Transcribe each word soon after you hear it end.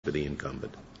for the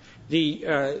incumbent?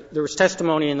 There was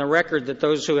testimony in the record that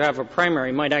those who have a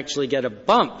primary might actually get a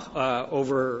bump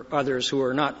over others who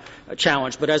are not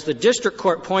challenged. But as the district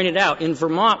court pointed out, in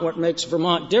Vermont, what makes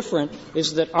Vermont different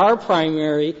is that our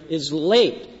primary is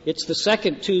late. It's the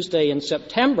second Tuesday in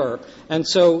September, and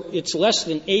so it's less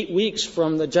than 8 weeks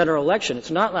from the general election. It's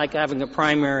not like having a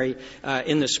primary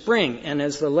in the spring. And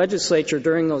as the legislature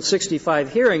during those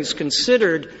 65 hearings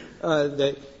considered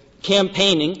the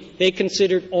campaigning, they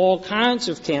considered all kinds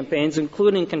of campaigns,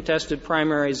 including contested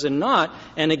primaries and not.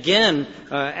 And again,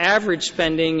 average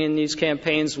spending in these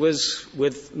campaigns was,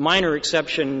 with minor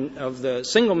exception of the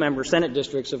single-member Senate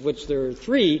districts, of which there are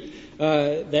 3,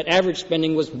 that average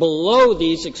spending was below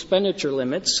these expenditure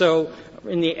limits. So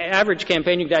in the average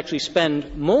campaign, you could actually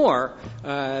spend more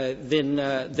than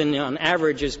on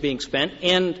average is being spent.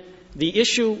 And the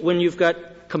issue, when you've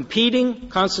got competing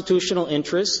constitutional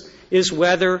interests, is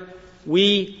whether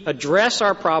we address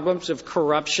our problems of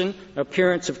corruption,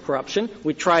 appearance of corruption.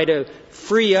 We try to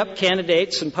free up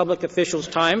candidates and public officials'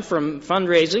 time from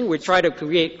fundraising. We try to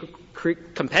create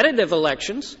competitive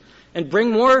elections and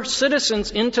bring more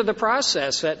citizens into the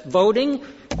process at voting,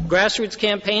 grassroots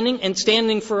campaigning, and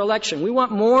standing for election. We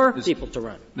want more people to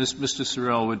run. Mr.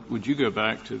 Sorrell, would you go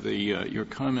back to your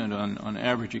comment on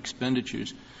average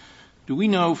expenditures? Do we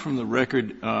know from the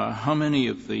record how many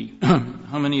of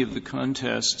the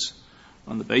contests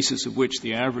on the basis of which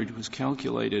the average was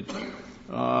calculated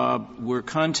were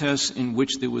contests in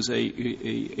which there was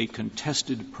a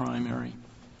contested primary?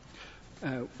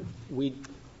 We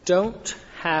don't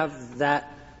have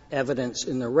that evidence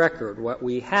in the record. What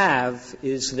we have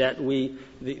is that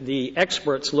the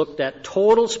experts looked at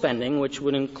total spending, which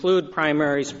would include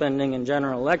primary spending and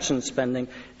general election spending,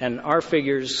 and our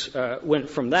figures went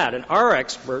from that. And our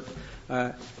expert,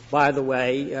 by the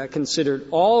way, considered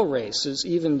all races,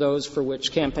 even those for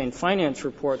which campaign finance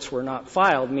reports were not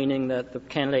filed, meaning that the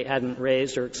candidate hadn't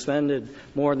raised or expended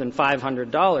more than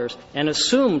 $500, and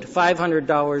assumed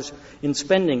 $500 in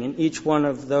spending in each one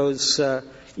of those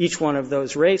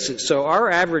races. So our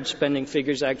average spending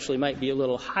figures actually might be a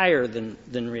little higher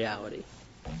than reality.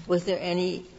 Was there any